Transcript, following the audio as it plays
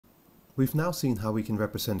We've now seen how we can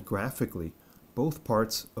represent graphically both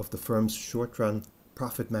parts of the firm's short-run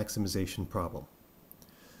profit maximization problem.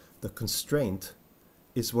 The constraint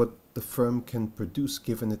is what the firm can produce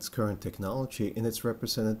given its current technology, and it's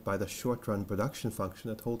represented by the short-run production function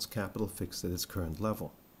that holds capital fixed at its current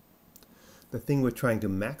level. The thing we're trying to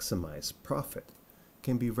maximize, profit,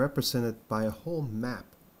 can be represented by a whole map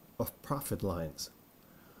of profit lines,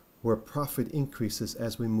 where profit increases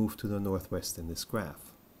as we move to the northwest in this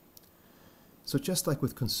graph. So just like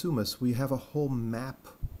with consumers, we have a whole map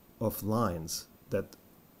of lines that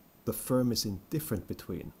the firm is indifferent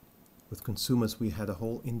between. With consumers, we had a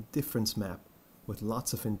whole indifference map with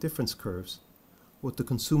lots of indifference curves. What the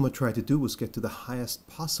consumer tried to do was get to the highest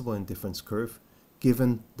possible indifference curve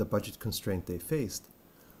given the budget constraint they faced.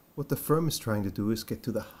 What the firm is trying to do is get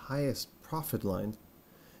to the highest profit line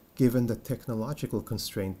given the technological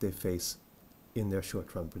constraint they face in their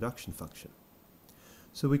short-run production function.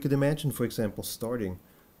 So we could imagine, for example, starting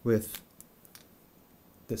with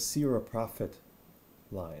the zero profit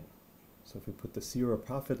line. So if we put the zero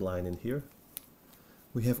profit line in here,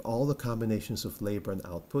 we have all the combinations of labor and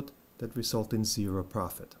output that result in zero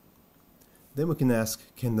profit. Then we can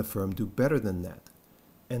ask, can the firm do better than that?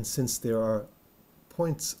 And since there are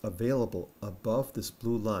points available above this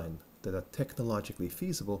blue line that are technologically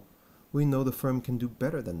feasible, we know the firm can do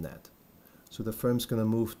better than that. So the firm's going to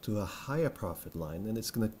move to a higher profit line, and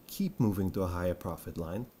it's going to keep moving to a higher profit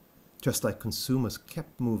line, just like consumers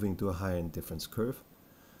kept moving to a higher indifference curve,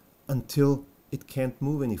 until it can't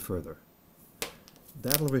move any further.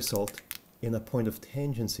 That'll result in a point of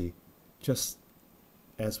tangency, just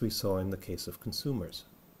as we saw in the case of consumers.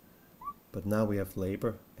 But now we have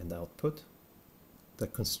labor and output. The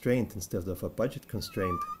constraint, instead of a budget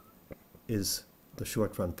constraint, is the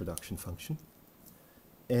short-run production function.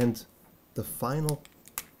 And the final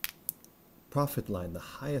profit line, the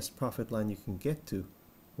highest profit line you can get to,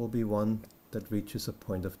 will be one that reaches a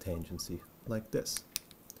point of tangency, like this.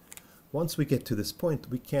 Once we get to this point,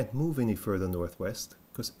 we can't move any further northwest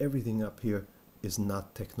because everything up here is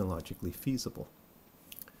not technologically feasible.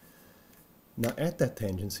 Now at that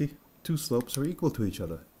tangency, two slopes are equal to each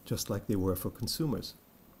other, just like they were for consumers.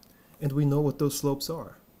 And we know what those slopes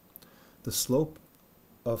are. The slope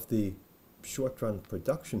of the short-run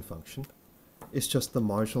production function is just the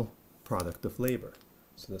marginal product of labor.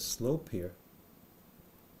 So the slope here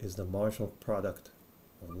is the marginal product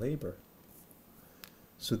of labor.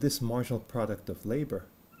 So this marginal product of labor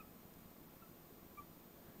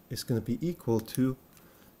is going to be equal to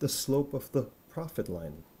the slope of the profit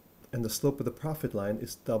line. And the slope of the profit line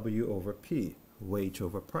is W over P, wage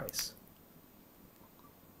over price.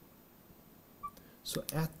 So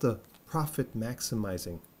at the profit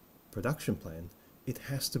maximizing production plan, it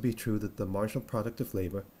has to be true that the marginal product of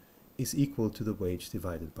labor is equal to the wage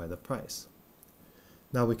divided by the price.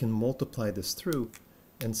 Now we can multiply this through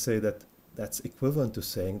and say that that's equivalent to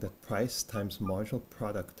saying that price times marginal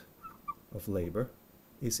product of labor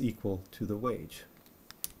is equal to the wage.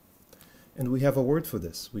 And we have a word for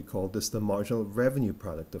this. We call this the marginal revenue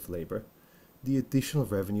product of labor, the additional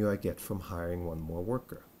revenue I get from hiring one more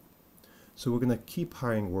worker. So we're going to keep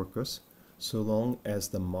hiring workers so long as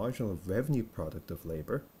the marginal revenue product of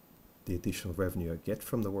labor, the additional revenue I get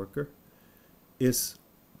from the worker, is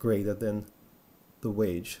greater than the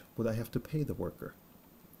wage what I have to pay the worker.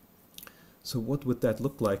 So what would that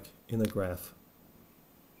look like in a graph?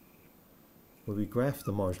 Well, we graph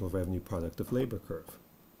the marginal revenue product of labor curve.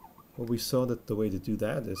 Well, we saw that the way to do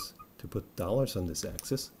that is to put dollars on this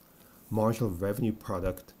axis. Marginal revenue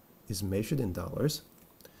product is measured in dollars.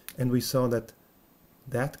 And we saw that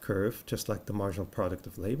that curve, just like the marginal product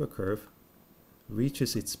of labor curve,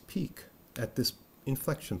 reaches its peak at this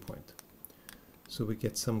inflection point. So we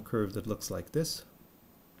get some curve that looks like this.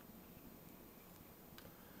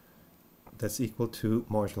 That's equal to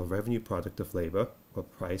marginal revenue product of labor, or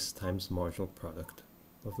price times marginal product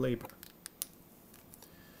of labor.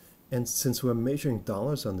 And since we're measuring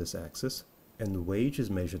dollars on this axis, and wage is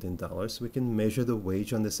measured in dollars, we can measure the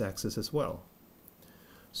wage on this axis as well.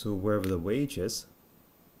 So wherever the wage is,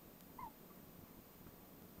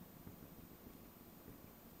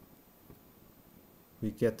 we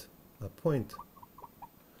get a point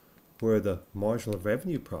where the marginal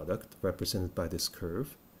revenue product, represented by this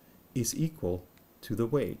curve, is equal to the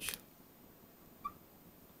wage.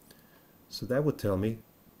 So that would tell me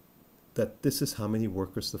that this is how many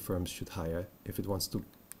workers the firm should hire if it wants to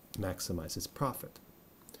maximize its profit.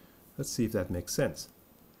 Let's see if that makes sense.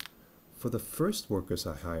 For the first workers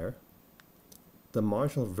I hire, the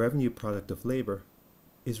marginal revenue product of labor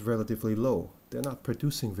is relatively low. They're not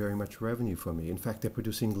producing very much revenue for me. In fact, they're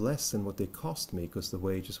producing less than what they cost me because the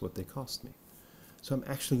wage is what they cost me. So I'm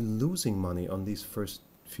actually losing money on these first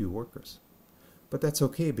few workers. But that's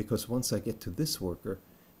okay, because once I get to this worker,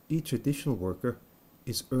 each additional worker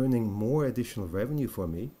is earning more additional revenue for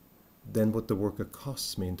me than what the worker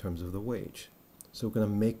costs me in terms of the wage. So we're going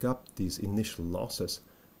to make up these initial losses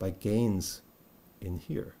by gains in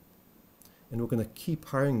here. And we're going to keep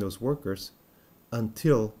hiring those workers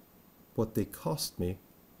until what they cost me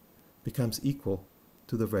becomes equal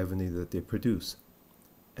to the revenue that they produce.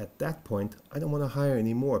 At that point, I don't want to hire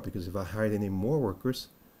any more, because if I hired any more workers,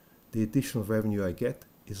 the additional revenue I get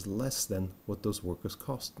is less than what those workers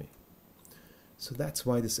cost me. So that's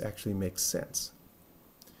why this actually makes sense.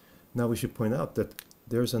 Now we should point out that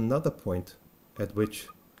there's another point at which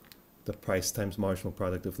the price times marginal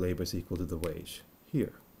product of labor is equal to the wage,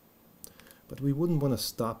 here. But we wouldn't want to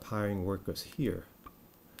stop hiring workers here,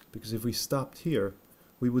 because if we stopped here,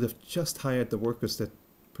 we would have just hired the workers that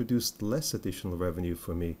produced less additional revenue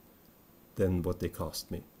for me than what they cost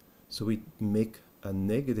me. So we make a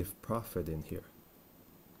negative profit in here.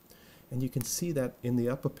 And you can see that in the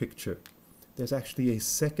upper picture, there's actually a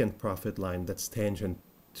second profit line that's tangent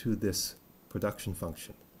to this production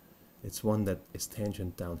function. It's one that is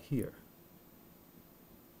tangent down here.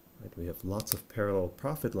 Right? We have lots of parallel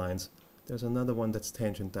profit lines. There's another one that's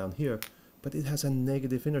tangent down here, but it has a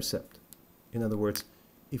negative intercept. In other words,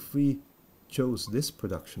 if we chose this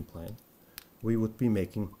production plan, we would be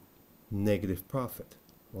making negative profit.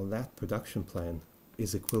 Well, that production plan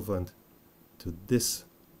is equivalent to this,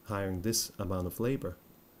 hiring this amount of labor.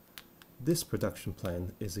 This production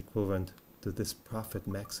plan is equivalent to this profit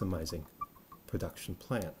maximizing production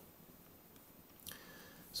plan.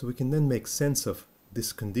 So we can then make sense of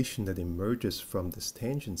this condition that emerges from this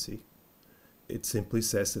tangency. It simply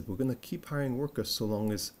says that we're going to keep hiring workers so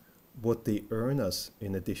long as what they earn us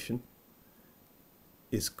in addition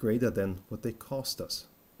is greater than what they cost us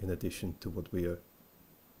in addition to what we are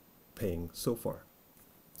paying so far.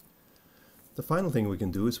 The final thing we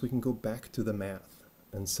can do is we can go back to the math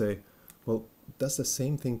and say, well, does the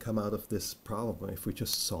same thing come out of this problem if we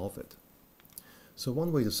just solve it? So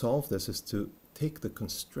one way to solve this is to take the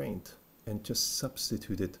constraint and just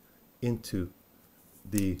substitute it into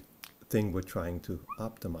the thing we're trying to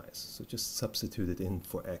optimize. So just substitute it in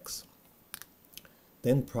for x.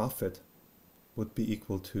 Then profit would be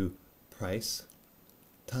equal to price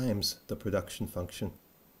times the production function,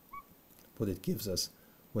 what it gives us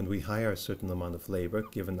when we hire a certain amount of labor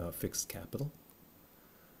given our fixed capital,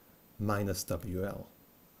 minus WL.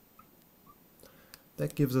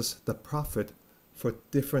 That gives us the profit for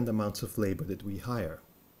different amounts of labor that we hire.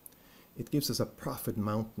 It gives us a profit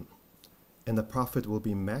mountain, and the profit will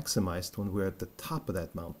be maximized when we're at the top of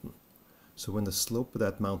that mountain. So when the slope of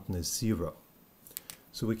that mountain is 0.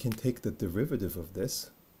 So we can take the derivative of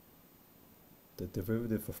this, the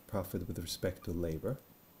derivative of profit with respect to labor,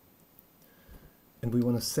 and we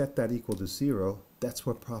want to set that equal to 0. That's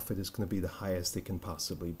where profit is going to be the highest it can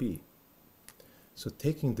possibly be. So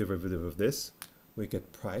taking derivative of this, we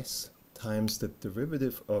get price times the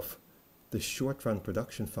derivative of the short-run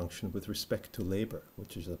production function with respect to labor,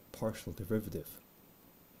 which is a partial derivative,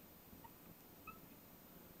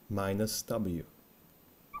 minus W.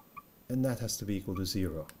 And that has to be equal to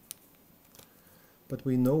 0. But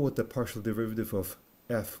we know what the partial derivative of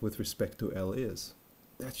F with respect to L is.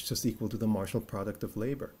 That's just equal to the marginal product of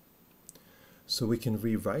labor. So we can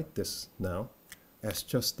rewrite this now as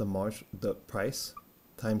just the price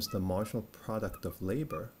times the marginal product of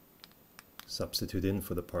labor, substitute in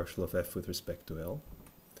for the partial of F with respect to L,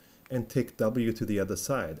 and take W to the other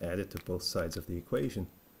side, add it to both sides of the equation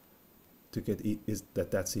to get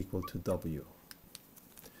that's equal to W.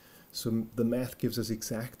 So the math gives us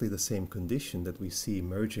exactly the same condition that we see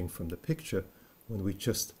emerging from the picture when we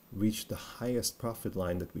just reach the highest profit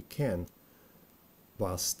line that we can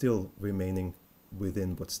while still remaining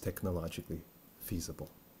within what's technologically feasible.